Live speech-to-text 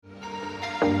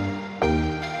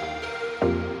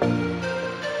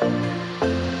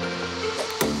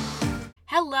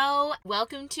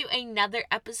Welcome to another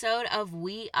episode of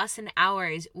We, Us, and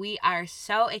Ours. We are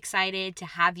so excited to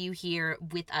have you here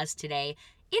with us today.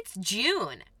 It's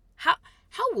June. How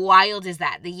wild is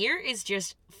that? The year is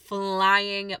just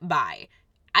flying by.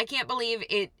 I can't believe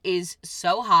it is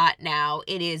so hot now.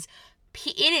 It is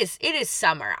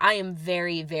summer. I am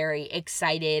very, very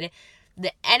excited.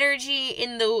 The energy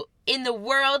in the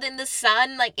world, in the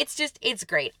sun, it's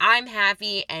great. I'm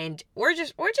happy, and we're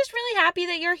just really happy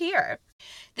that you're here.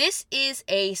 This is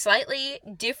a slightly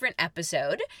different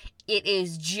episode. It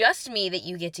is just me that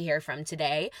you get to hear from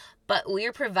today, but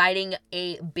we're providing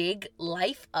a big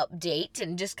life update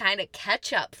and just kind of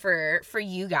catch up for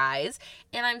you guys.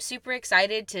 And I'm super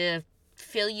excited to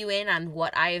fill you in on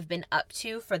what I have been up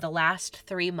to for the last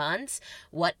 3 months,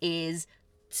 what is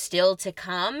still to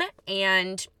come,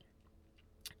 and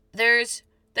there's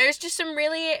just some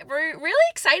really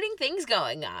exciting things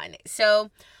going on. So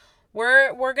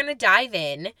we're going to dive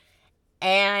in,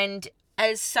 and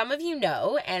as some of you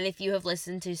know, and if you have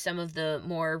listened to some of the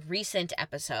more recent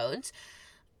episodes,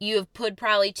 you have put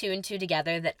probably 2 and 2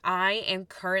 together that I am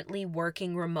currently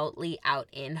working remotely out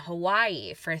in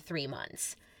Hawaii for 3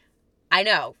 months. I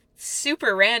know,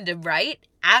 super random, right?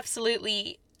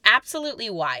 Absolutely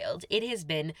wild. It has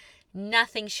been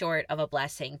nothing short of a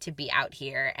blessing to be out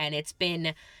here, and it's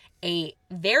been a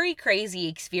very crazy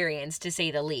experience, to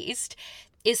say the least,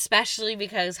 especially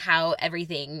because how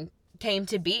everything came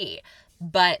to be.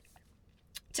 But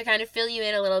to kind of fill you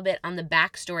in a little bit on the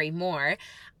backstory more,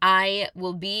 I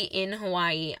will be in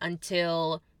Hawaii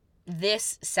until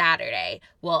this Saturday.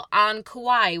 Well, on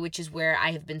Kauai, which is where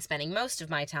I have been spending most of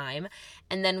my time,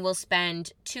 and then we'll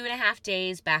spend 2.5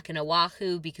 days back in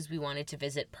Oahu because we wanted to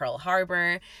visit Pearl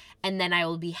Harbor, and then I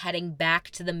will be heading back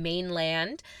to the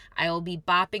mainland. I will be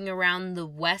bopping around the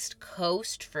West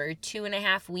Coast for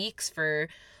 2.5 weeks for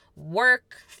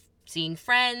work, seeing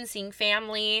friends, seeing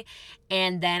family,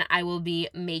 and then I will be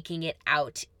making it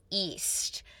out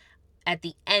east at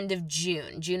the end of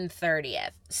June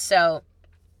 30th. So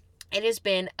it has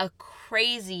been a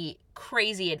crazy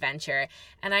adventure.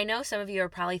 And I know some of you are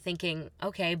probably thinking,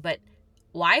 okay, but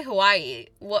why Hawaii?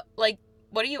 What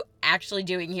are you actually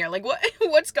doing here?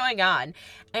 What's going on?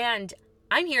 And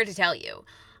I'm here to tell you.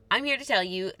 I'm here to tell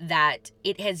you that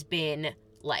it has been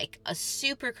like a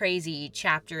super crazy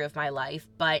chapter of my life,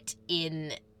 but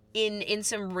in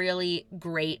some really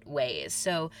great ways.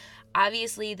 So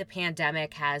obviously the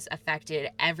pandemic has affected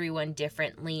everyone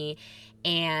differently,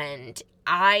 and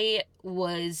I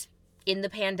was in the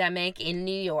pandemic in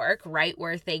New York, right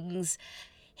where things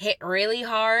hit really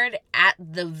hard at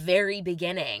the very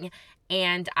beginning.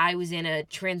 And I was in a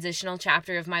transitional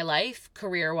chapter of my life,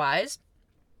 career-wise.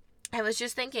 I was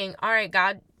just thinking, all right,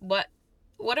 God, what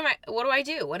do I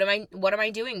do? What am I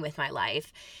doing with my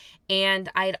life? And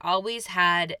I'd always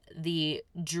had the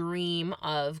dream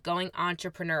of going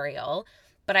entrepreneurial,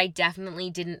 but I definitely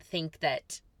didn't think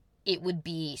that it would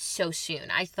be so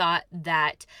soon. I thought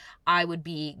that I would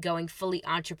be going fully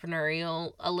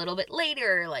entrepreneurial a little bit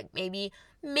later, like maybe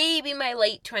my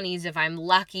late 20s if I'm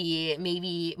lucky,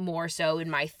 maybe more so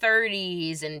in my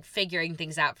 30s, and figuring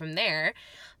things out from there.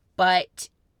 But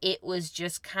it was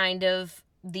just kind of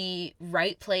the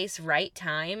right place, right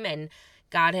time, and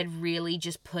God had really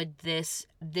just put this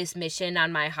mission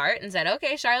on my heart and said,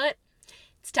 okay, Charlotte,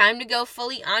 it's time to go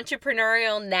fully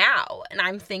entrepreneurial now. And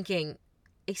I'm thinking,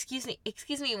 excuse me,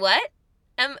 what?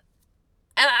 I don't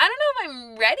know if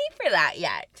I'm ready for that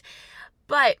yet.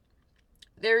 But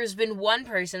there's been one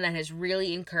person that has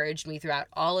really encouraged me throughout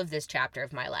all of this chapter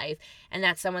of my life, and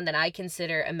that's someone that I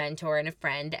consider a mentor and a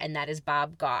friend, and that is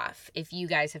Bob Goff. If you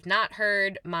guys have not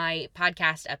heard my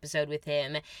podcast episode with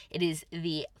him, it is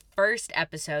the first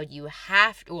episode.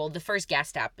 The first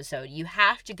guest episode. You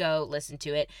have to go listen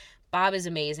to it. Bob is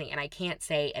amazing, and I can't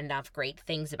say enough great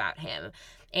things about him.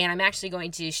 And I'm actually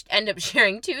going to end up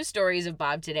sharing 2 stories of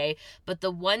Bob today, but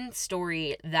the one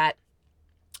story that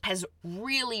has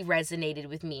really resonated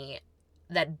with me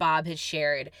that Bob has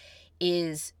shared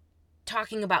is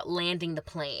talking about landing the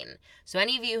plane. So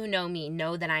any of you who know me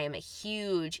know that I am a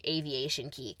huge aviation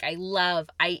geek. I love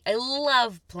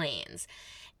planes.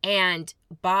 And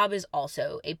Bob is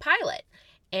also a pilot.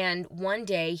 And one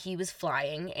day he was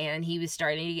flying and he was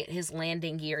starting to get his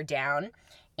landing gear down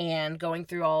and going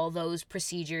through all those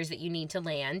procedures that you need to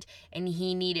land. And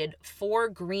he needed 4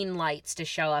 green lights to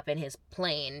show up in his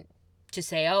plane to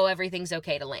say, oh, everything's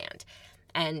okay to land.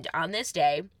 And on this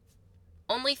day,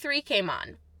 only 3 came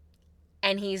on.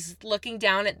 And he's looking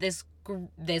down at this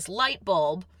light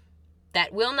bulb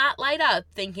that will not light up,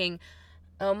 thinking,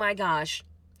 oh my gosh,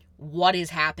 what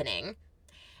is happening?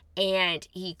 And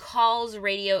he calls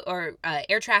radio or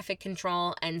air traffic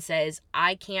control and says,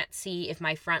 I can't see if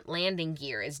my front landing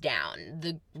gear is down.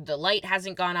 The light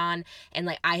hasn't gone on, and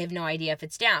like I have no idea if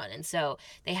it's down. And so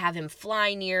they have him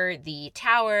fly near the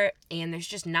tower, and there's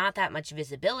just not that much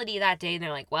visibility that day. And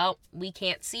they're like, well, we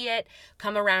can't see it.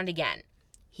 Come around again.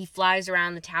 He flies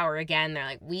around the tower again. They're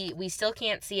like, we still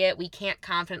can't see it. We can't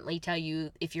confidently tell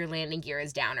you if your landing gear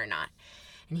is down or not.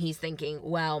 And he's thinking,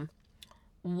 well,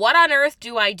 what on earth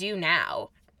do I do now?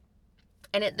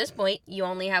 And at this point, you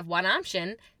only have one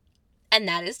option, and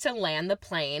that is to land the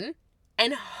plane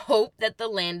and hope that the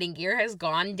landing gear has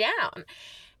gone down.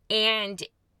 And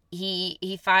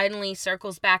he finally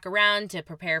circles back around to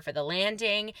prepare for the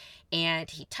landing, and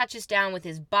he touches down with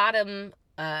his bottom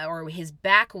or his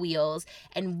back wheels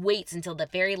and waits until the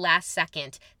very last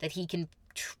second that he can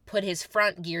put his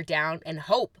front gear down and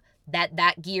hope that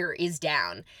that gear is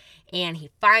down. And he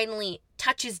finally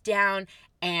touches down,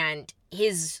 and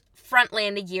his front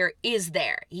landing gear is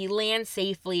there. He lands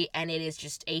safely, and it is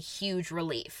just a huge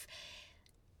relief.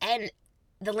 And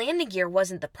the landing gear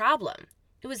wasn't the problem.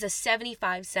 It was a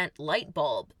 75-cent light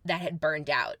bulb that had burned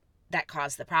out that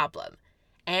caused the problem.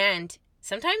 And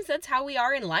sometimes that's how we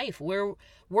are in life. We're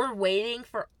waiting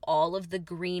for all of the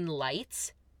green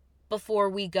lights before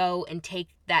we go and take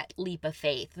that leap of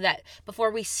faith, that before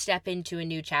we step into a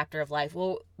new chapter of life.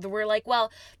 Well, we're like,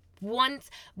 well, once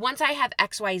I have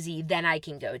XYZ, then I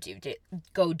can go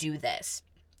do this.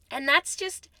 And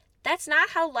that's not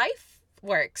how life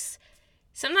works.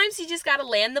 Sometimes you just got to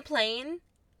land the plane.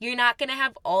 You're not going to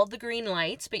have all the green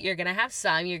lights, but you're going to have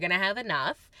some. You're going to have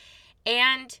enough.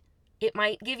 And it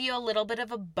might give you a little bit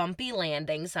of a bumpy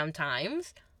landing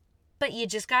sometimes, but you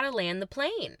just got to land the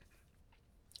plane.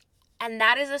 And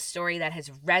that is a story that has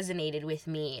resonated with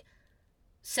me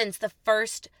since the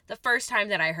first time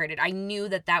that I heard it. I knew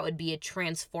that would be a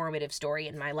transformative story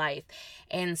in my life.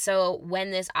 And so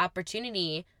when this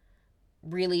opportunity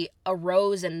really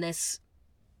arose and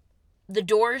the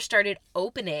doors started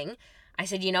opening, I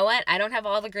said, you know what? I don't have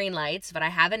all the green lights, but I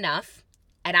have enough,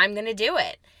 and I'm going to do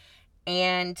it.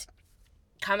 And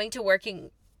coming to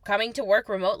work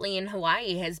remotely in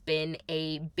Hawaii has been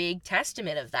a big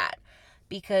testament of that,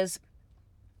 because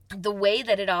the way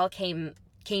that it all came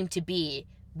to be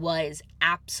was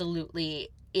absolutely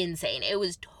insane. It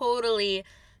was totally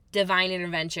divine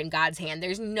intervention, God's hand.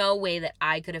 There's no way that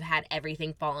I could have had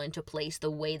everything fall into place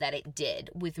the way that it did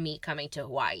with me coming to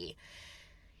Hawaii.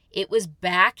 It was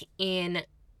back in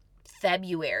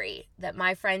February that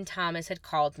my friend Thomas had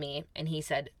called me, and he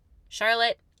said,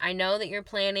 Charlotte, I know that you're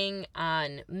planning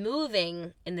on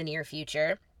moving in the near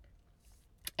future,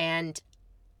 and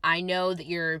I know that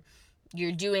you're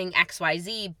doing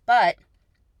XYZ, but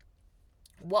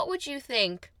what would you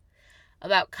think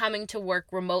about coming to work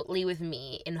remotely with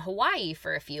me in Hawaii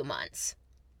for a few months?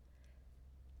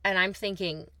 And I'm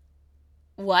thinking,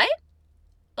 what?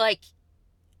 Like,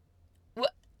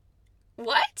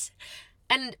 what?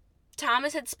 And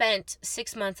Thomas had spent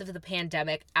 6 months of the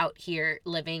pandemic out here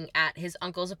living at his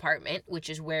uncle's apartment, which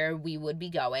is where we would be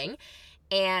going.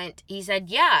 And he said,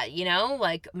 yeah,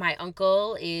 like my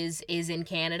uncle is in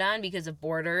Canada, and because of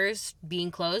borders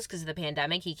being closed because of the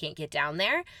pandemic, he can't get down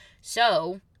there.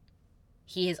 So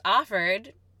he has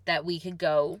offered that we could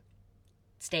go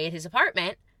stay at his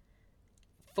apartment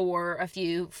for a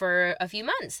few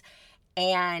months.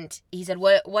 And he said,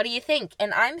 what do you think?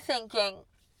 And I'm thinking,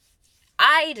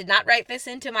 I did not write this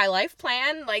into my life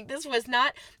plan. Like, this was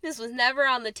never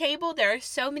on the table. There are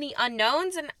so many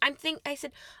unknowns. And I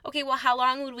said, okay, well, how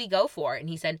long would we go for? And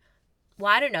he said,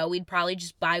 well, I don't know. We'd probably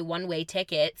just buy one-way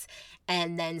tickets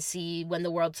and then see when the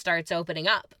world starts opening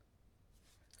up.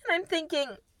 And I'm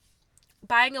thinking,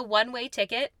 buying a one-way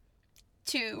ticket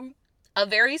to a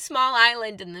very small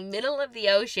island in the middle of the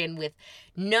ocean with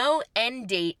no end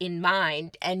date in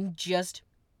mind and just,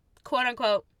 quote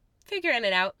unquote, figuring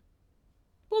it out.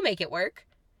 We'll make it work.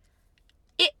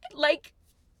 It, like,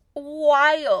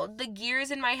 wild. The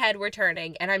gears in my head were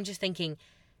turning, and I'm just thinking,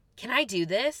 can I do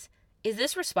this? Is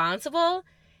this responsible?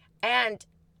 And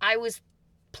I was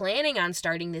planning on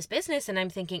starting this business, and I'm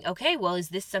thinking, okay, well, is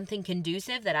this something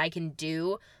conducive that I can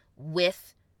do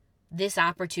with this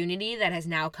opportunity that has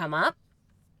now come up?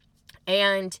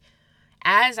 And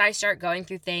as I start going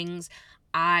through things,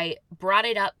 I brought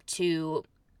it up to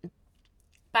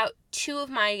about two of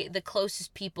the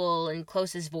closest people and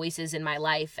closest voices in my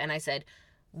life, and I said,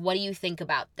 what do you think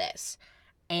about this?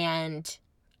 And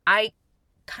I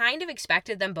kind of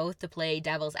expected them both to play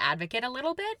devil's advocate a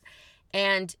little bit,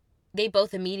 and they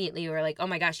both immediately were like, oh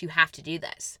my gosh, you have to do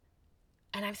this.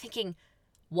 And I'm thinking,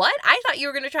 what? I thought you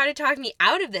were going to try to talk me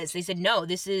out of this. They said, no,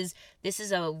 this is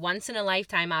a once in a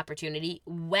lifetime opportunity.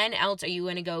 When else are you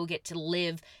going to go get to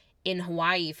live in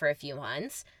Hawaii for a few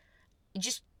months?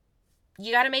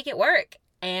 You got to make it work.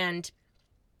 And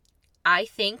I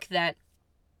think that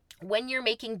when you're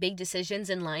making big decisions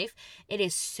in life, it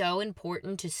is so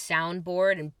important to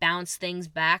soundboard and bounce things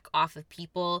back off of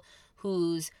people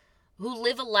who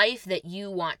live a life that you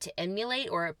want to emulate,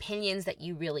 or opinions that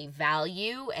you really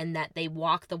value, and that they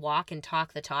walk the walk and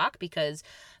talk the talk, because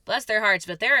bless their hearts,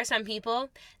 but there are some people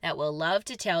that will love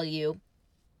to tell you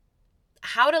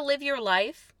how to live your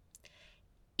life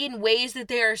in ways that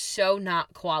they are so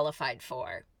not qualified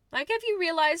for. Like, have you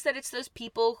realized that it's those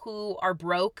people who are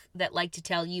broke that like to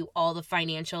tell you all the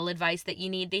financial advice that you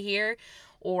need to hear?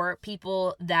 Or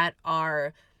people that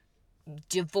are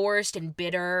divorced and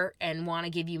bitter and want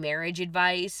to give you marriage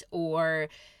advice? Or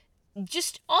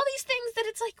just all these things that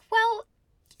it's like, well,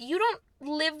 you don't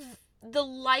live the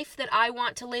life that I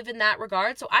want to live in that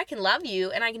regard, so I can love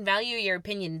you and I can value your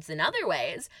opinions in other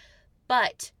ways.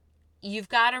 But you've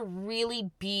got to really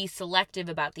be selective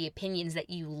about the opinions that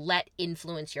you let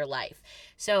influence your life.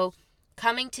 So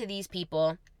coming to these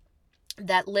people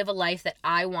that live a life that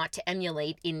I want to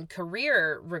emulate in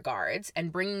career regards,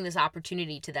 and bringing this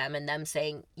opportunity to them and them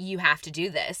saying, you have to do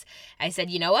this. I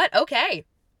said, you know what? Okay.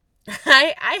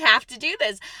 I have to do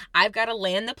this. I've got to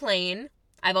land the plane.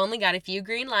 I've only got a few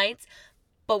green lights,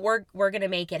 but we're going to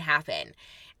make it happen.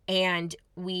 And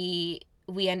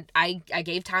I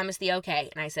gave Thomas the okay,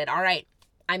 and I said, all right,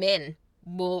 I'm in.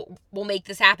 We'll make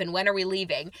this happen. When are we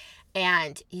leaving?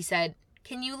 And he said,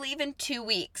 can you leave in 2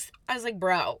 weeks? I was like,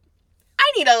 bro,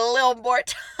 I need a little more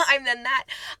time than that.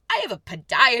 I have a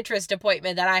podiatrist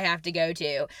appointment that I have to go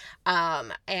to.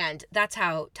 And that's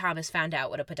how Thomas found out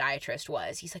what a podiatrist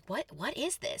was. He's like, what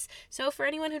is this? So for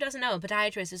anyone who doesn't know, a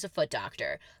podiatrist is a foot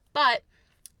doctor. But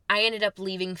I ended up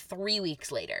leaving 3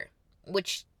 weeks later,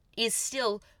 which is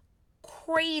still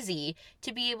crazy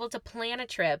to be able to plan a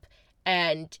trip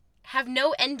and have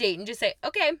no end date and just say,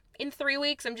 okay, in 3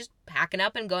 weeks I'm just packing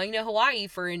up and going to Hawaii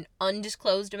for an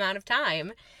undisclosed amount of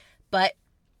time. But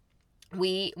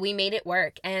we made it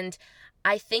work. And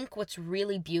I think what's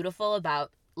really beautiful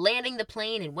about landing the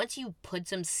plane, and once you put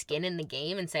some skin in the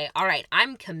game and say, all right,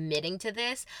 I'm committing to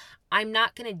this, I'm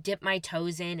not going to dip my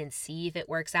toes in and see if it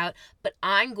works out, but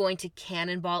I'm going to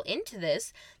cannonball into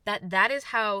this, that is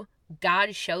how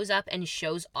God shows up and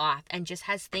shows off and just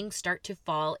has things start to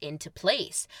fall into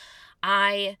place.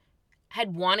 I'd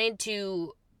wanted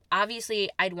to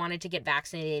get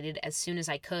vaccinated as soon as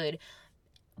I could,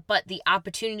 but the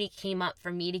opportunity came up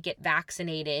for me to get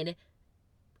vaccinated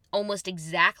almost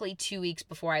exactly 2 weeks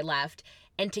before I left,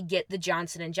 and to get the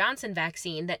Johnson & Johnson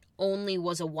vaccine that only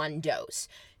was a 1 dose.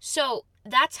 So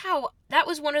that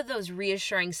was one of those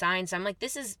reassuring signs. I'm like,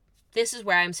 this is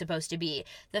where I'm supposed to be.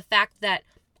 The fact that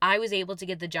I was able to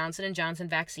get the Johnson & Johnson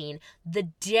vaccine the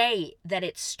day that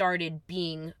it started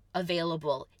being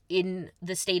available in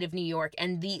the state of New York,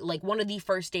 and one of the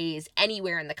first days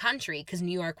anywhere in the country, because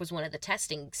New York was one of the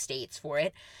testing states for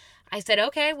it. I said,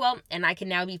 okay, well, and I can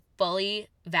now be fully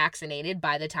vaccinated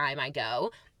by the time I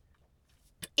go.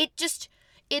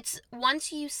 It's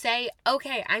once you say,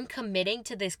 okay, I'm committing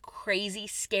to this crazy,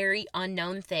 scary,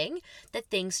 unknown thing, that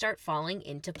things start falling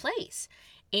into place.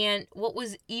 And what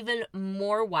was even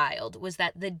more wild was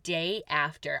that the day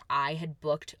after I had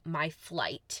booked my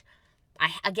flight,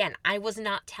 I was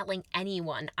not telling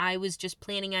anyone. I was just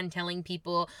planning on telling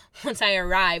people once I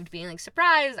arrived, being like,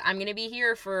 surprise, I'm going to be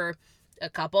here for a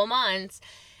couple months.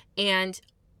 And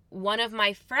one of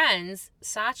my friends,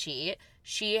 Sachi,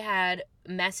 she had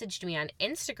messaged me on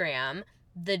Instagram.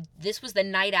 This was the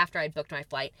night after I'd booked my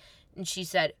flight. And she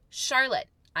said, Charlotte,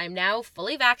 I'm now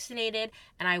fully vaccinated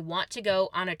and I want to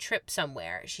go on a trip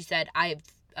somewhere. She said, I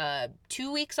have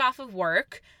 2 weeks off of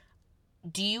work.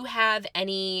 Do you have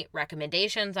any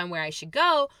recommendations on where I should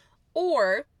go?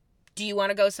 Or do you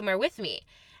want to go somewhere with me?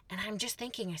 And I'm just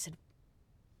thinking, I said,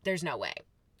 there's no way.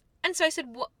 And so I said,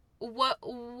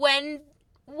 when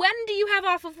do you have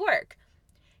off of work?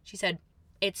 She said,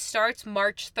 it starts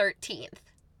March 13th.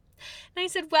 And I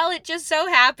said, well, it just so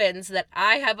happens that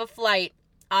I have a flight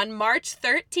on March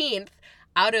 13th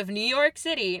out of New York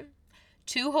City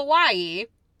to Hawaii.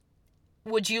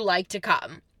 Would you like to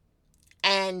come?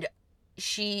 And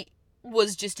she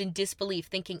was just in disbelief,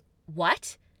 thinking,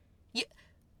 what?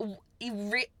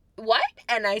 What?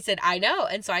 And I said, I know.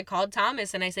 And so I called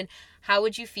Thomas and I said, how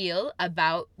would you feel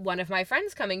about one of my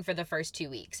friends coming for the first 2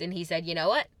 weeks? And he said, you know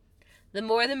what? The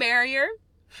more the merrier.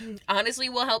 Honestly,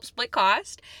 will help split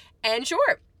cost. And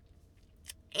sure.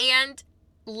 And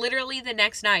literally the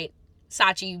next night,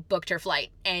 Sachi booked her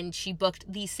flight, and she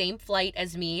booked the same flight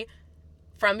as me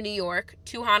from New York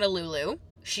to Honolulu.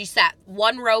 She sat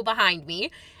one row behind me,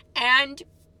 and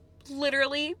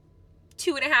literally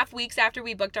 2.5 weeks after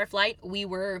we booked our flight, we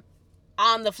were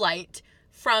on the flight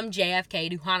from JFK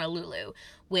to Honolulu,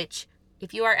 which,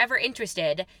 if you are ever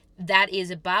interested, that is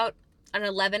about an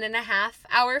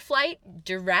 11.5-hour flight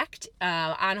direct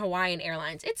on Hawaiian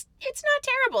Airlines. It's not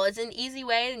terrible. It's an easy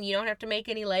way, and you don't have to make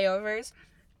any layovers.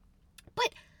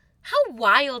 But how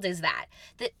wild is that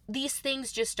these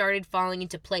things just started falling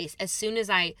into place as soon as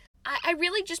I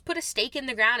really just put a stake in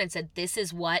the ground and said, this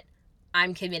is what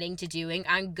I'm committing to doing.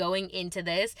 I'm going into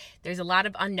this. There's a lot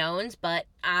of unknowns, but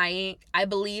I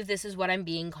believe this is what I'm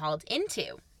being called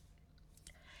into.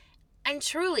 And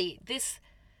truly,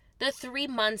 the 3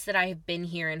 months that I have been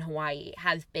here in Hawaii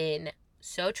have been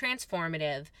so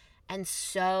transformative and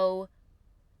so,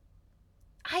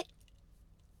 I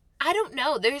don't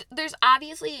know. There's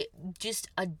obviously just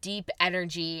a deep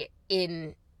energy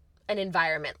in an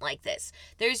environment like this.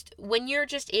 When you're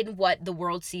just in what the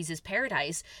world sees as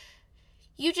paradise,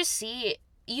 you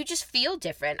just feel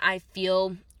different. I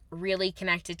feel really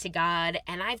connected to God,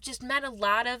 and I've just met a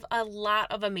lot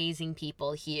of amazing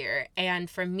people here. And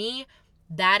for me,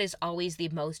 that is always the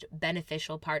most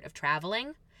beneficial part of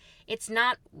traveling. It's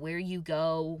not where you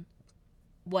go,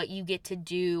 what you get to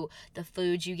do, the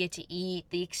foods you get to eat,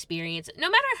 the experience. No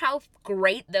matter how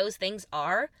great those things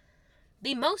are,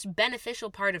 the most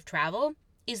beneficial part of travel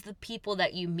is the people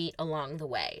that you meet along the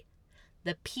way.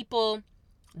 The people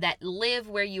that live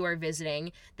where you are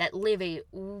visiting, that live a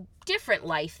different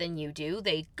life than you do.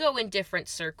 They go in different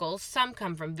circles. Some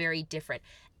come from very different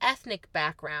ethnic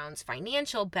backgrounds,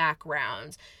 financial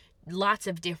backgrounds, lots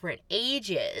of different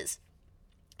ages.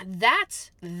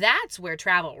 That's where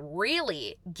travel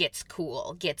really gets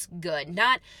cool, gets good.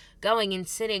 Not going and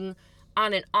sitting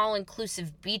on an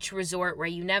all-inclusive beach resort where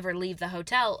you never leave the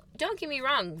hotel. Don't get me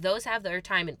wrong, those have their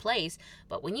time and place,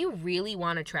 but when you really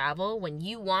want to travel, when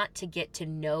you want to get to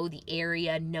know the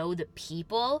area, know the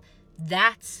people,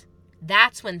 that's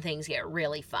when things get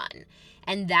really fun.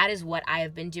 And that is what I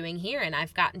have been doing here, and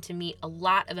I've gotten to meet a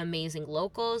lot of amazing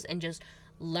locals and just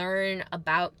learn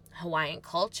about Hawaiian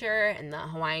culture and the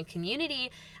Hawaiian community,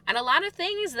 and a lot of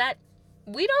things that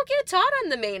we don't get taught on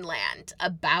the mainland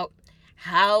about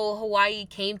how Hawaii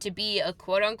came to be a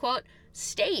quote-unquote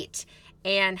state,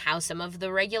 and how some of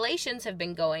the regulations have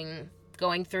been going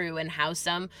through, and how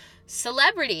some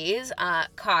celebrities,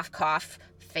 cough cough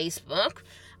Facebook,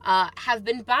 have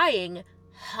been buying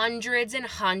hundreds and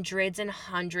hundreds and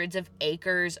hundreds of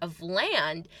acres of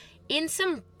land in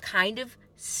some kind of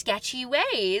sketchy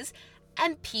ways,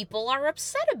 and people are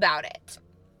upset about it.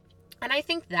 And I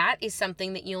think that is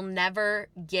something that you'll never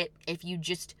get if you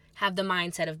just have the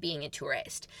mindset of being a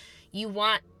tourist.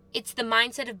 It's the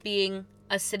mindset of being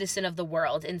a citizen of the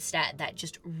world instead that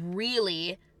just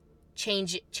really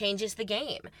changes the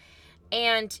game.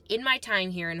 And in my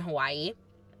time here in Hawaii,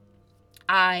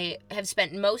 I have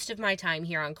spent most of my time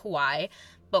here on Kauai,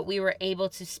 but we were able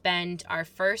to spend our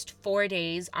first 4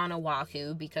 days on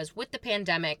Oahu because with the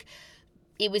pandemic,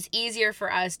 it was easier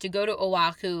for us to go to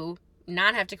Oahu,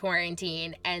 not have to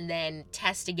quarantine, and then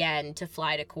test again to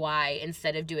fly to Kauai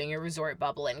instead of doing a resort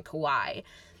bubble in Kauai.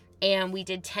 And we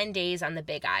did 10 days on the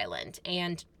Big Island.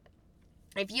 And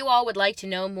if you all would like to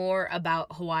know more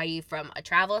about Hawaii from a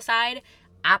travel side,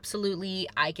 absolutely,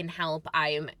 I can help. I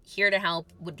am here to help.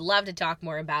 Would love to talk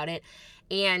more about it.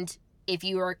 And if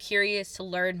you are curious to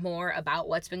learn more about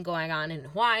what's been going on in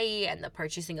Hawaii and the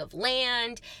purchasing of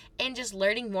land and just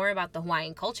learning more about the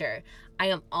Hawaiian culture, I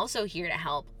am also here to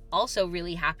help. Also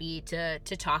really happy to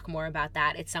talk more about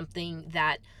that. It's something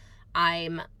that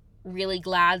I'm really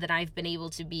glad that I've been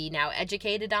able to be now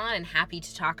educated on and happy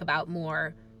to talk about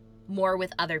more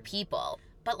with other people.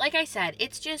 But like I said,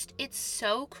 it's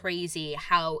so crazy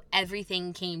how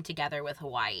everything came together with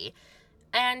Hawaii.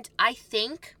 And I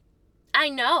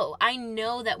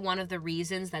know that one of the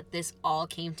reasons that this all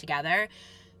came together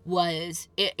was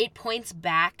it points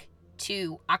back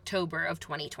to October of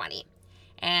 2020.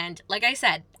 And like I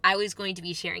said, I was going to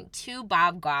be sharing 2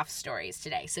 Bob Goff stories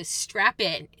today. So strap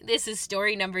in. This is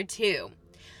story number 2.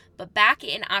 But back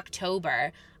in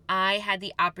October, I had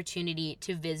the opportunity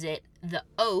to visit the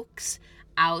Oaks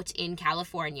out in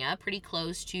California, pretty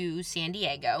close to San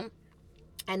Diego.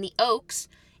 And the Oaks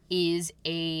is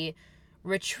a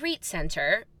retreat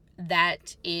center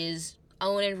that is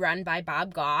owned and run by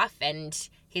Bob Goff and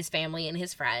his family and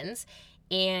his friends.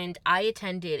 And I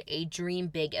attended a Dream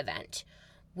Big event,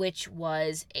 which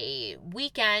was a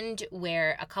weekend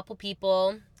where a couple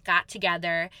people got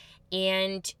together,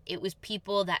 and it was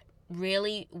people that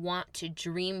really want to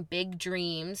dream big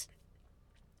dreams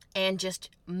and just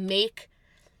make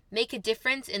a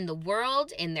difference in the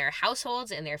world, in their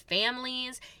households, in their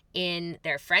families, in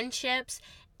their friendships,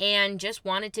 and just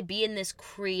wanted to be in this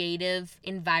creative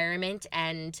environment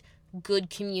and good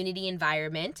community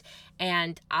environment.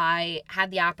 And I had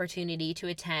the opportunity to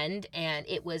attend, and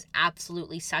it was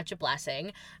absolutely such a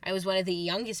blessing. I was one of the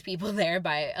youngest people there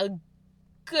by a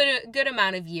good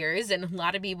amount of years, and a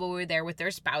lot of people were there with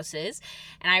their spouses,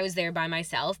 and I was there by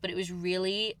myself, but it was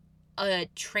really a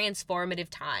transformative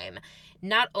time,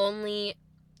 not only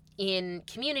in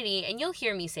community, and you'll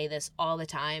hear me say this all the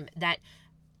time, that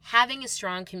having a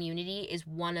strong community is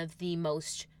one of the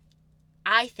most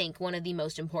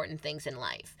important things in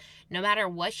life. No matter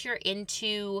what you're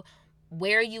into,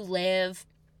 where you live,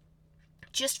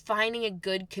 just finding a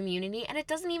good community, and it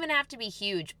doesn't even have to be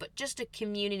huge, but just a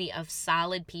community of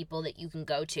solid people that you can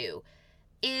go to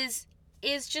is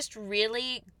just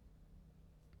really,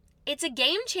 it's a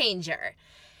game changer.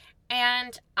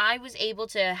 And I was able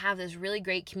to have this really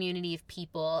great community of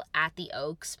people at the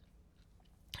Oaks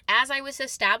as I was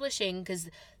establishing, because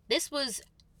this was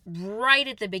right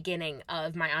at the beginning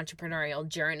of my entrepreneurial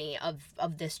journey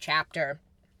of this chapter.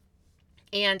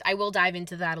 And I will dive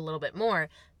into that a little bit more.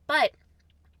 But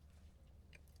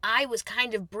I was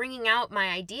kind of bringing out my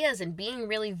ideas and being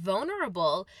really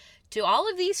vulnerable to all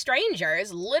of these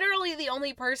strangers. Literally the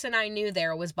only person I knew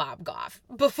there was Bob Goff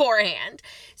beforehand.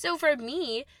 So for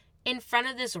me, in front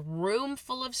of this room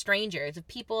full of strangers, of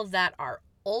people that are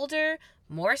older,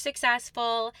 more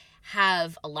successful,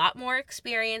 have a lot more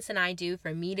experience than I do,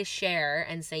 for me to share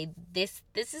and say, this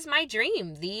is my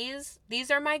dream. These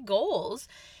are my goals.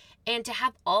 And to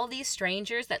have all these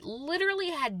strangers that literally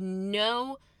had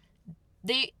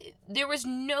there was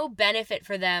no benefit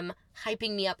for them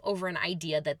hyping me up over an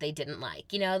idea that they didn't like.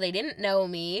 They didn't know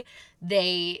me.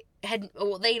 They'd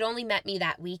only met me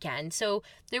that weekend. So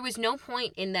there was no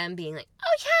point in them being like,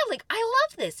 oh yeah, like I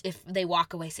love this. If they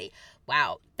walk away, say,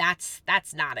 wow, that's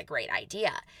not a great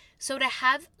idea. So to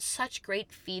have such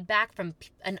great feedback from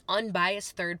an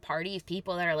unbiased third party of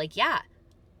people that are like, yeah,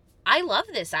 I love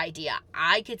this idea,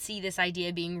 I could see this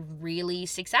idea being really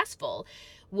successful,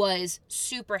 was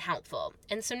super helpful.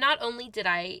 And so not only did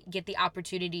I get the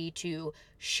opportunity to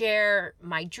share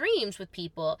my dreams with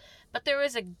people, but there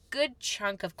was a good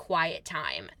chunk of quiet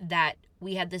time that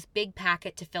we had this big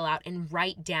packet to fill out and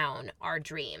write down our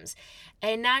dreams.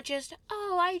 And not just,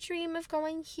 oh, I dream of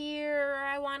going here, or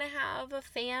I want to have a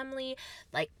family.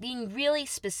 Like being really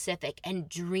specific and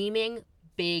dreaming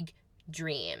big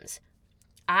dreams.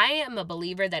 I am a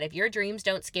believer that if your dreams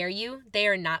don't scare you, they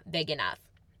are not big enough.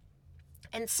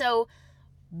 And so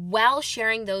while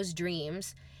sharing those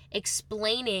dreams,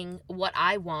 explaining what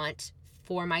I want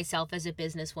for myself as a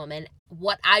businesswoman,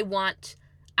 what I want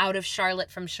out of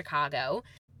Charlotte from Chicago,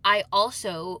 I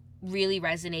also really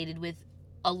resonated with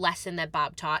a lesson that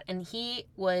Bob taught. And he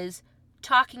was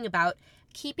talking about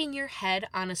keeping your head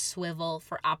on a swivel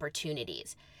for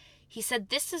opportunities. He said,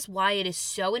 this is why it is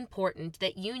so important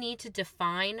that you need to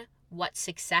define what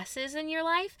success is in your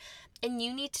life, and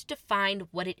you need to define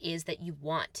what it is that you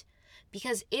want.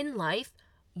 Because in life,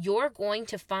 you're going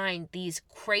to find these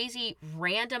crazy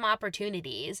random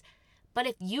opportunities, but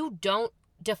if you don't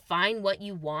define what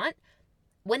you want,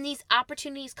 when these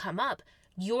opportunities come up,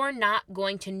 you're not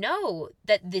going to know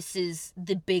that this is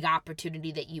the big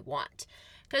opportunity that you want.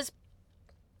 Because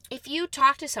if you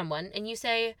talk to someone and you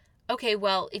say, okay,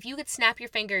 well, if you could snap your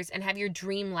fingers and have your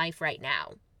dream life right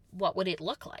now, what would it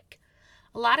look like?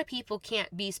 A lot of people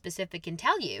can't be specific and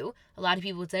tell you. A lot of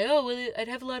people would say, oh, well, I'd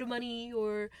have a lot of money,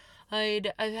 or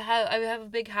I'd have a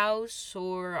big house,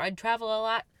 or I'd travel a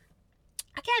lot.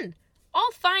 Again,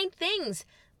 all fine things,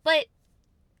 but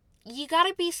you got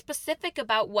to be specific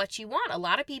about what you want. A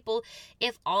lot of people,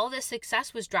 if all the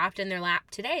success was dropped in their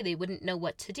lap today, they wouldn't know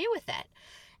what to do with it.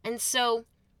 And so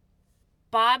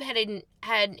Bob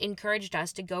had encouraged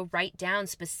us to go write down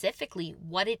specifically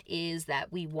what it is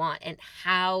that we want and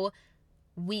how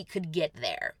we could get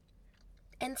there.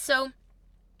 And so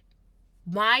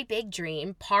my big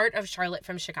dream, part of Charlotte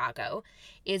from Chicago,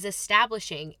 is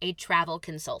establishing a travel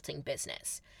consulting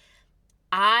business.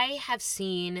 I have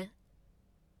seen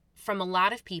from a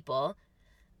lot of people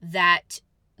that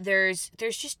there's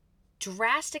just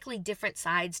drastically different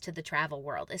sides to the travel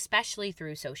world, especially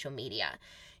through social media.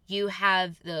 You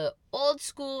have the old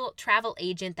school travel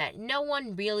agent that no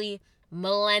one really,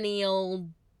 millennial,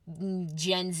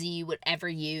 Gen Z, would ever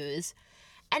use.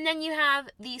 And then you have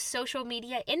the social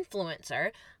media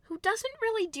influencer who doesn't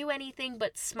really do anything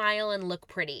but smile and look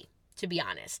pretty, to be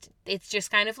honest. It's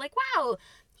just kind of like, wow,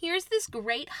 here's this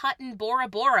great hut in Bora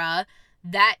Bora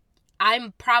that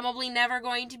I'm probably never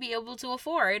going to be able to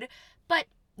afford, but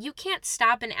you can't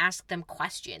stop and ask them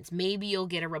questions. Maybe you'll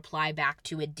get a reply back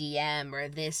to a DM or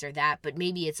this or that, but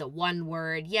maybe it's a one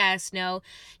word, yes, no.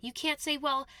 You can't say,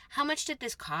 well, how much did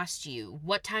this cost you?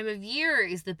 What time of year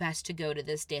is the best to go to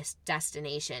this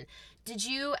destination? Did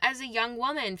you, as a young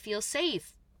woman, feel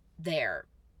safe there?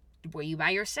 Were you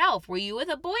by yourself? Were you with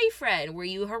a boyfriend? Were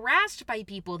you harassed by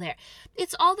people there?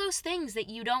 It's all those things that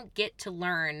you don't get to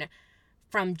learn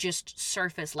from just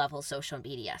surface level social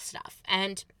media stuff.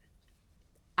 And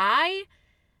I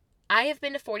have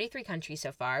been to 43 countries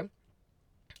so far.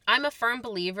 I'm a firm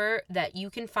believer that you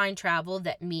can find travel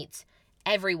that meets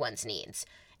everyone's needs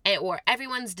or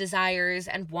everyone's desires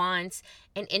and wants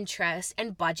and interests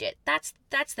and budget. That's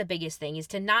the biggest thing, is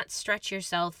to not stretch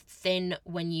yourself thin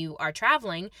when you are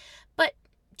traveling. But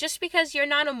just because you're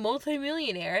not a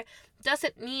multimillionaire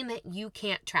doesn't mean that you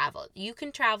can't travel. You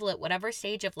can travel at whatever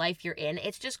stage of life you're in.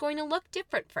 It's just going to look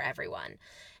different for everyone.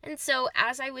 And so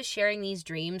as I was sharing these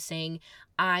dreams, saying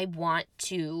I want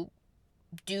to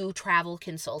do travel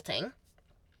consulting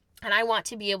and I want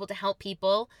to be able to help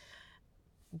people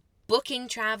booking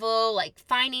travel, like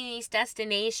finding these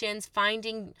destinations,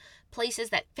 finding places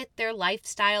that fit their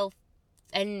lifestyle,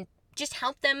 and just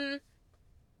help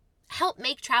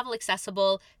make travel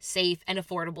accessible, safe, and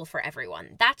affordable for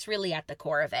everyone. That's really at the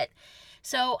core of it.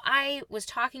 So I was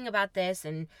talking about this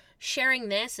and sharing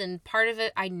this, and part of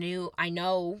it I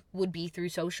know would be through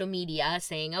social media,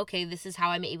 saying, okay, this is how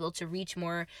I'm able to reach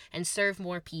more and serve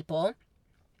more people.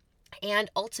 And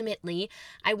ultimately,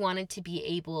 I wanted to be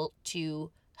able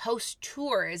to host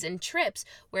tours and trips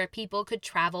where people could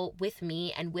travel with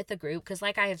me and with a group, because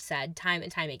like I have said time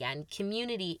and time again,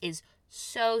 community is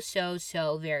so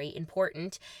very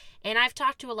important. And I've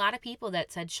talked to a lot of people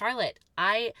that said, Charlotte,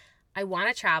 I want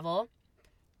to travel,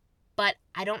 but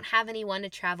I don't have anyone to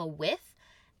travel with,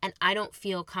 and I don't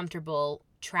feel comfortable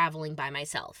traveling by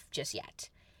myself just yet.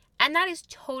 And that is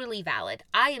totally valid.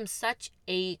 I am such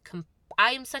a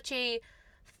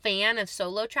fan of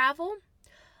solo travel,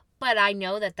 but I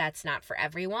know that that's not for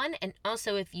everyone. And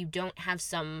also, if you don't have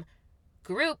some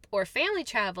group or family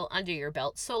travel under your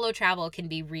belt, solo travel can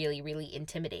be really, really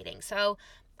intimidating. So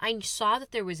I saw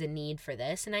that there was a need for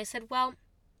this, and I said, well,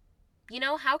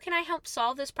 how can I help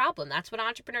solve this problem? That's what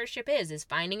entrepreneurship is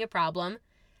finding a problem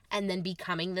and then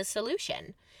becoming the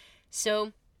solution.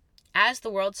 So as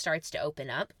the world starts to open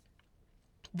up,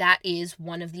 that is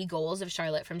one of the goals of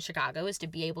Charlotte from Chicago, is to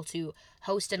be able to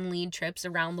host and lead trips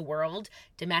around the world,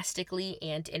 domestically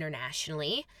and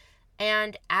internationally.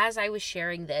 And as I was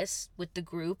sharing this with the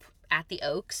group at the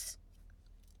Oaks,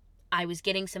 I was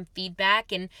getting some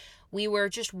feedback, and we were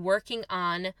just working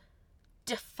on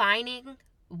defining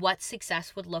what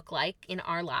success would look like in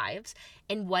our lives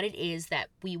and what it is that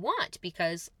we want.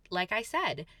 Because like I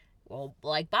said,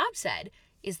 like Bob said,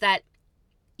 is that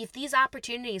if these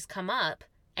opportunities come up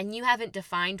and you haven't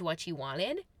defined what you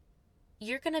wanted,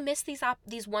 you're going to miss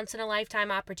these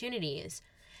once-in-a-lifetime opportunities.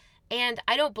 And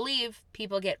I don't believe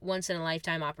people get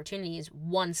once-in-a-lifetime opportunities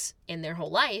once in their whole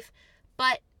life,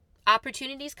 but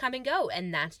opportunities come and go,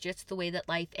 and that's just the way that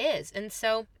life is. And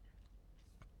so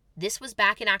this was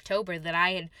back in October that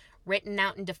I had written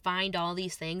out and defined all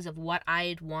these things of what I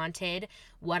had wanted,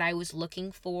 what I was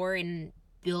looking for in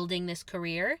building this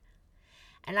career.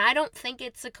 And I don't think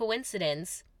it's a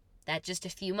coincidence that just a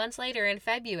few months later in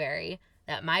February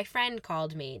that my friend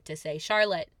called me to say,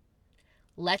 Charlotte,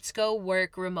 let's go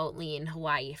work remotely in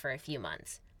Hawaii for a few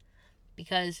months.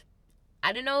 Because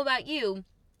I don't know about you,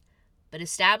 but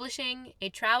establishing a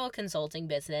travel consulting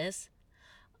business,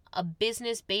 a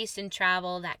business based in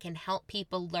travel that can help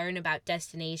people learn about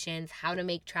destinations, how to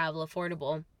make travel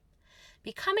affordable,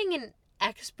 becoming an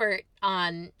expert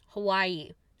on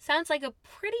Hawaii sounds like a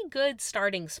pretty good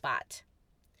starting spot.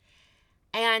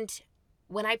 And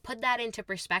when I put that into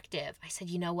perspective, I said,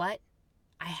 you know what?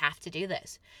 I have to do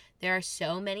this. There are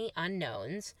so many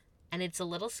unknowns, and it's a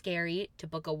little scary to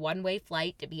book a one-way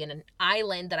flight to be in an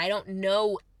island that I don't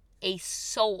know a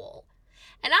soul.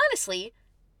 And honestly,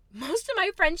 most of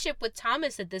my friendship with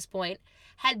Thomas at this point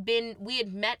we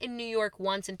had met in New York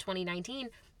once in 2019,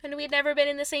 and we had never been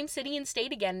in the same city and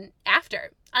state again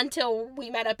after, until we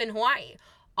met up in Hawaii.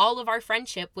 All of our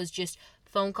friendship was just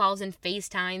phone calls and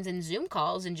FaceTimes and Zoom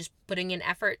calls, and just putting in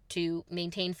effort to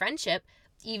maintain friendship,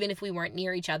 even if we weren't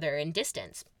near each other in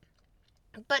distance.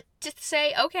 But to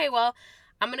say, okay, well,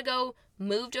 I'm going to go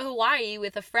move to Hawaii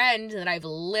with a friend that I've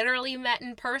literally met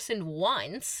in person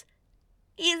once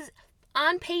is,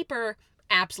 on paper,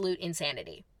 absolute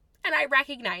insanity. And I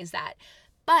recognize that.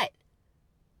 But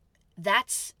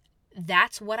that's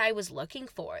what I was looking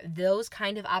for. Those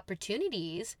kind of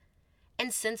opportunities.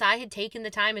 And since I had taken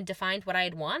the time and defined what I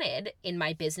had wanted in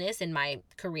my business, in my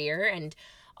career, and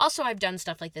also I've done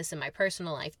stuff like this in my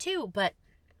personal life too, but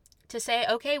to say,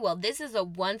 okay, well, this is a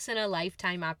once in a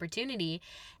lifetime opportunity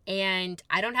and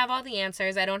I don't have all the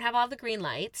answers, I don't have all the green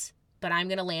lights, but I'm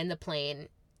going to land the plane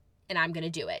and I'm going to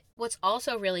do it. What's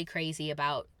also really crazy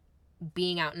about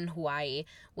being out in Hawaii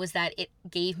was that it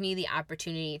gave me the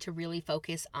opportunity to really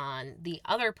focus on the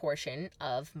other portion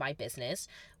of my business,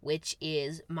 which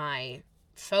is my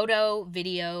photo,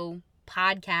 video,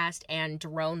 podcast, and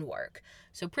drone work.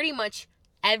 So pretty much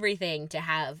everything to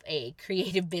have a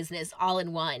creative business all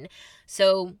in one.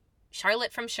 So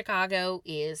Charlotte from Chicago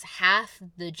is half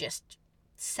the just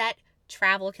set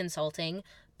travel consulting,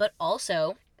 but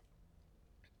also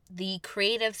the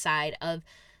creative side of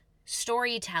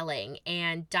storytelling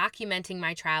and documenting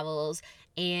my travels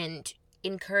and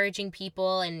encouraging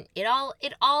people, and it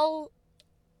all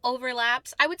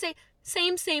overlaps. I would say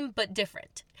same but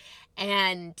different.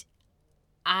 And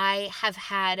I have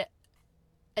had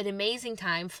an amazing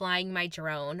time flying my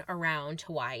drone around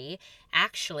Hawaii.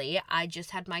 Actually, I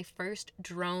just had my first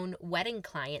drone wedding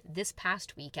client this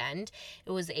past weekend.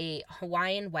 It was a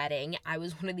Hawaiian wedding. I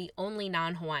was one of the only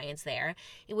non-Hawaiians there.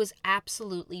 It was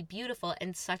absolutely beautiful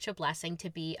and such a blessing to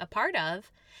be a part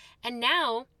of. And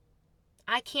now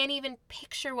I can't even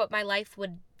picture what my life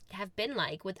would have been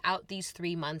like without these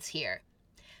 3 months here.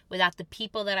 Without the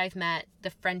people that I've met, the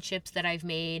friendships that I've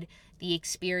made, the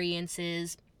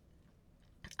experiences.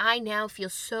 I now feel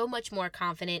so much more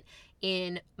confident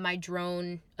in my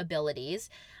drone abilities.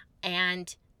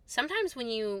 And sometimes when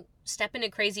you step into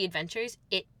crazy adventures,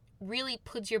 it really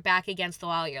puts your back against the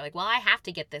wall. You're like, well, I have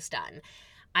to get this done.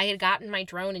 I had gotten my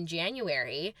drone in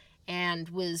January and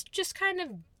was just kind of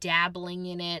dabbling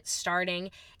in it,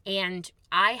 starting. And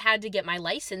I had to get my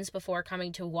license before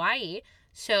coming to Hawaii.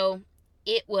 So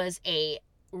it was a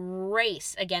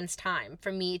race against time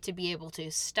for me to be able to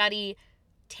study,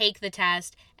 take the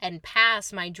test, and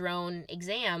pass my drone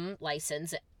exam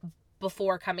license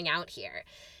before coming out here.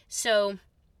 So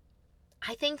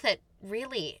I think that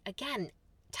really, again,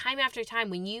 time after time,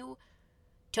 when you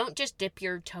don't just dip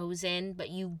your toes in, but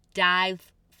you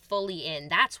dive fully in,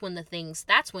 that's when things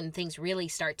really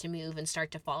start to move and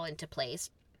start to fall into place.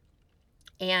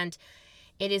 And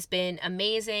it has been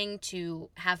amazing to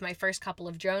have my first couple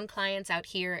of drone clients out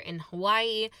here in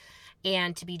Hawaii,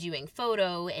 and to be doing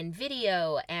photo and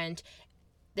video. And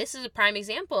this is a prime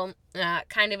example,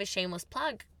 kind of a shameless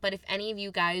plug, but if any of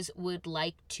you guys would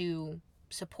like to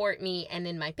support me and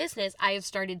in my business, I have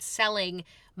started selling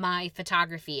my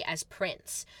photography as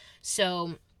prints.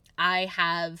 So I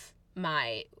have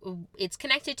it's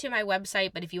connected to my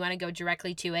website, but if you want to go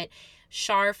directly to it,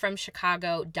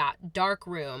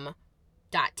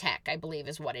 charfromchicago.darkroom.tech, I believe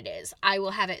is what it is. I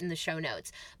will have it in the show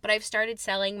notes. But I've started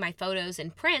selling my photos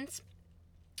and prints.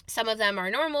 Some of them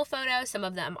are normal photos, some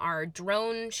of them are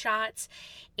drone shots,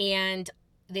 and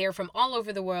they're from all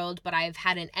over the world, but I've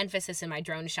had an emphasis in my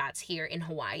drone shots here in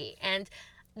Hawaii. And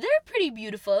they're pretty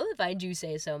beautiful, if I do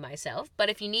say so myself. But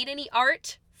if you need any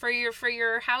art for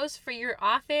your house, for your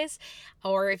office,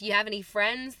 or if you have any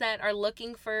friends that are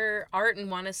looking for art and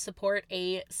want to support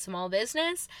a small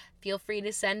business, feel free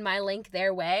to send my link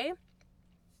their way.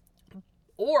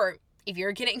 Or if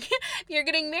you're getting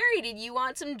married and you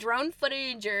want some drone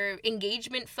footage or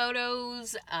engagement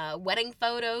photos, wedding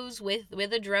photos with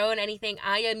a drone, anything,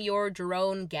 I am your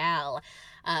drone gal.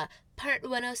 Part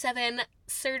 107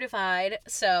 certified.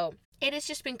 So it has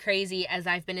just been crazy as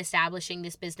I've been establishing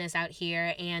this business out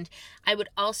here. And I would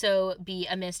also be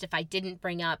amiss if I didn't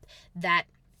bring up that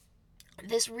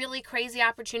this really crazy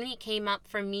opportunity came up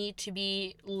for me to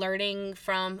be learning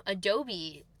from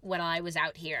Adobe when I was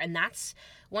out here. And that's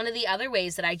one of the other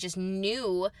ways that I just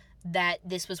knew that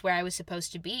this was where I was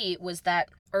supposed to be, was that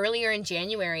earlier in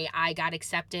January, I got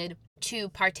accepted to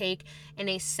partake in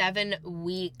a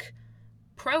 7-week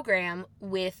program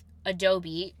with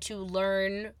Adobe to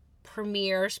learn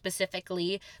Premiere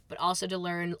specifically, but also to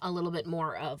learn a little bit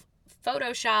more of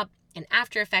Photoshop and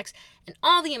After Effects and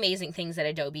all the amazing things that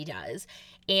Adobe does.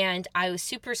 And I was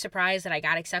super surprised that I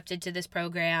got accepted to this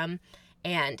program.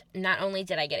 And not only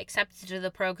did I get accepted to the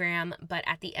program, but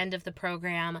at the end of the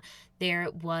program,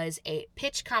 there was a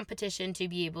pitch competition to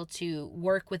be able to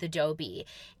work with Adobe.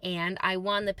 And I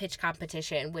won the pitch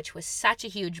competition, which was such a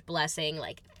huge blessing.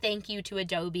 Like, thank you to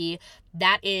Adobe.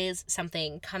 That is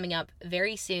something coming up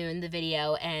very soon, the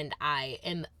video, and I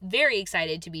am very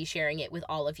excited to be sharing it with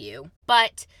all of you.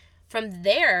 But from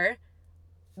there,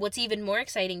 what's even more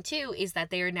exciting too is that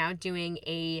they are now doing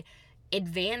a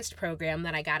advanced program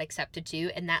that I got accepted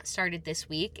to, and that started this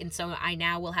week. And so I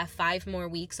now will have 5 more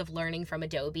weeks of learning from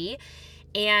Adobe.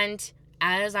 And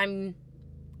as I'm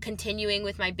continuing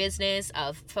with my business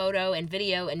of photo and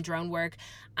video and drone work,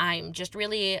 I'm just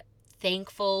really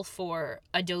thankful for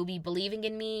Adobe believing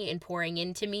in me and pouring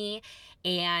into me.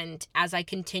 And as I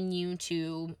continue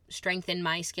to strengthen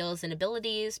my skills and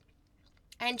abilities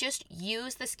and just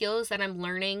use the skills that I'm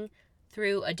learning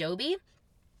through Adobe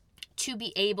to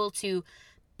be able to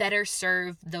better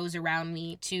serve those around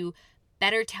me, to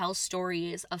better tell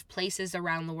stories of places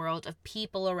around the world, of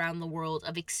people around the world,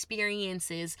 of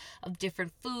experiences, of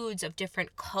different foods, of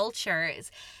different cultures.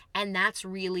 And that's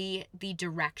really the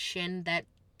direction that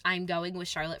I'm going with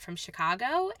Charlotte from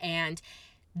Chicago. And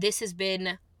this has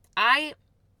been, I'm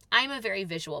a very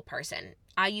visual person.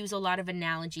 I use a lot of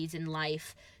analogies in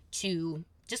life to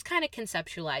just kind of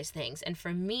conceptualize things. And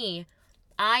for me,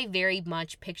 I very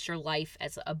much picture life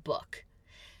as a book.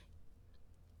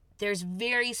 There's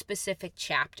very specific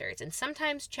chapters, and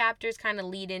sometimes chapters kind of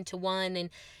lead into one, and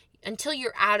until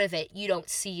you're out of it, you don't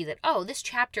see that, oh, this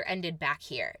chapter ended back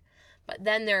here. But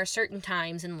then there are certain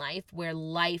times in life where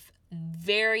life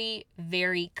very,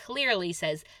 very clearly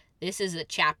says, this is a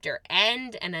chapter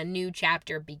end and a new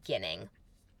chapter beginning.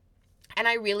 And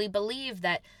I really believe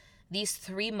that these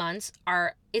 3 months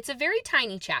it's a very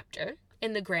tiny chapter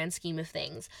in the grand scheme of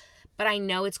things, but I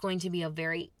know it's going to be a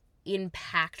very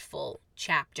impactful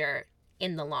chapter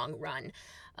in the long run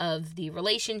of the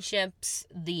relationships,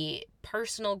 the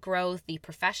personal growth, the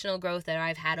professional growth that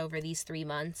I've had over these 3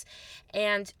 months.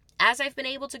 And as I've been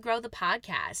able to grow the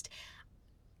podcast,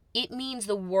 it means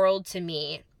the world to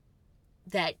me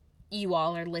that you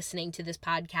all are listening to this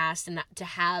podcast and to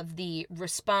have the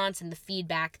response and the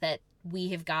feedback that we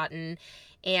have gotten.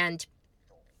 And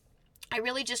I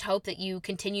really just hope that you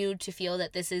continue to feel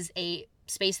that this is a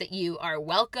space that you are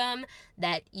welcome,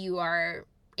 that you are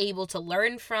able to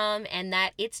learn from, and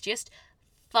that it's just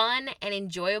fun and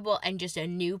enjoyable and just a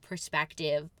new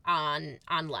perspective on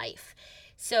life.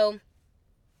 So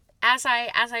as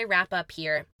I wrap up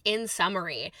here, in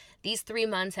summary, these 3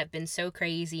 months have been so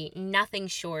crazy, nothing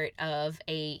short of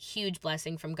a huge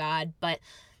blessing from God. But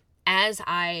as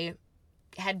I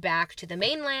head back to the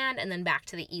mainland and then back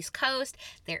to the East Coast,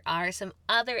 there are some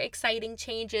other exciting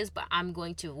changes, but I'm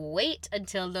going to wait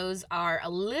until those are a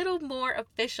little more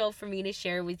official for me to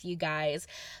share with you guys.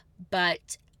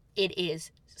 But it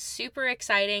is super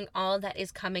exciting, all that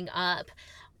is coming up.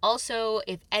 Also,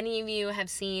 if any of you have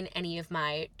seen any of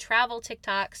my travel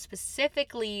TikToks,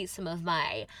 specifically some of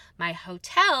my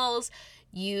hotels,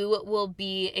 you will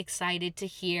be excited to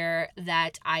hear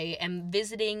that I am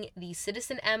visiting the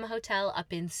Citizen M Hotel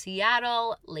up in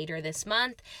Seattle later this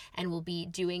month, and will be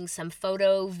doing some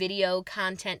photo, video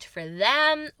content for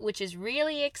them, which is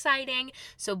really exciting.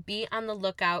 So be on the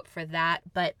lookout for that.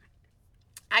 But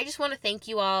I just want to thank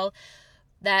you all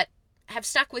that have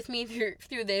stuck with me through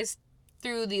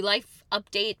the life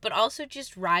update, but also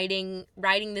just riding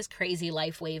this crazy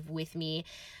life wave with me.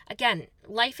 Again,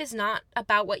 life is not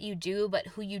about what you do, but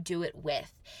who you do it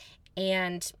with.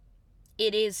 And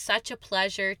it is such a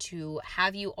pleasure to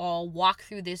have you all walk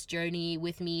through this journey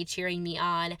with me, cheering me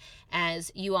on,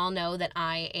 as you all know that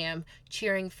I am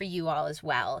cheering for you all as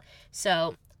well.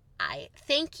 So I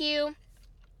thank you.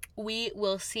 We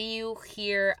will see you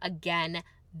here again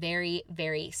very,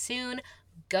 very soon.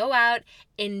 Go out,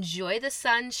 enjoy the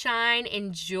sunshine,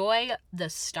 enjoy the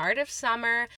start of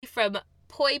summer. From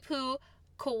Poipu,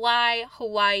 Kauai,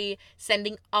 Hawaii,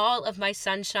 sending all of my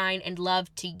sunshine and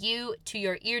love to you, to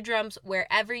your eardrums,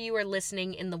 wherever you are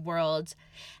listening in the world,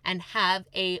 and have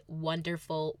a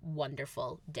wonderful,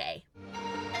 wonderful day.